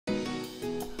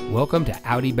Welcome to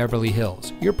Audi Beverly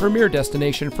Hills, your premier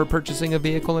destination for purchasing a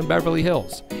vehicle in Beverly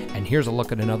Hills. And here's a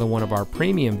look at another one of our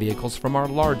premium vehicles from our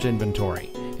large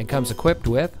inventory. It comes equipped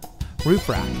with roof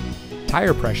rack,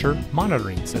 tire pressure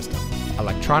monitoring system,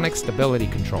 electronic stability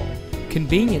control,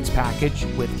 convenience package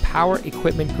with power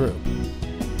equipment group,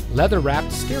 leather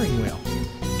wrapped steering wheel,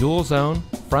 dual zone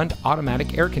front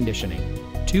automatic air conditioning,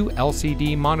 2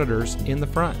 LCD monitors in the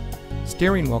front,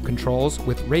 steering wheel controls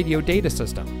with radio data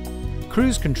system,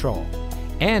 cruise control,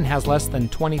 and has less than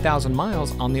 20,000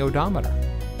 miles on the odometer.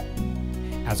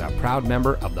 As a proud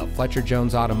member of the Fletcher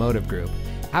Jones Automotive Group,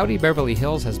 Audi Beverly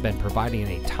Hills has been providing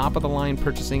a top-of-the-line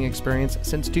purchasing experience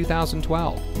since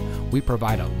 2012. We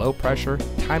provide a low-pressure,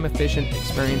 time-efficient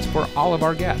experience for all of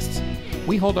our guests.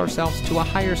 We hold ourselves to a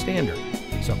higher standard.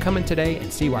 So come in today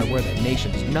and see why we're the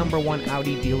nation's #1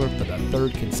 Audi dealer for the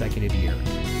 3rd consecutive year.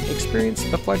 Experience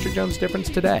the Fletcher Jones difference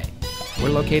today. We're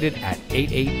located at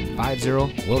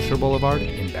 8850 Wilshire Boulevard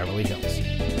in Beverly Hills.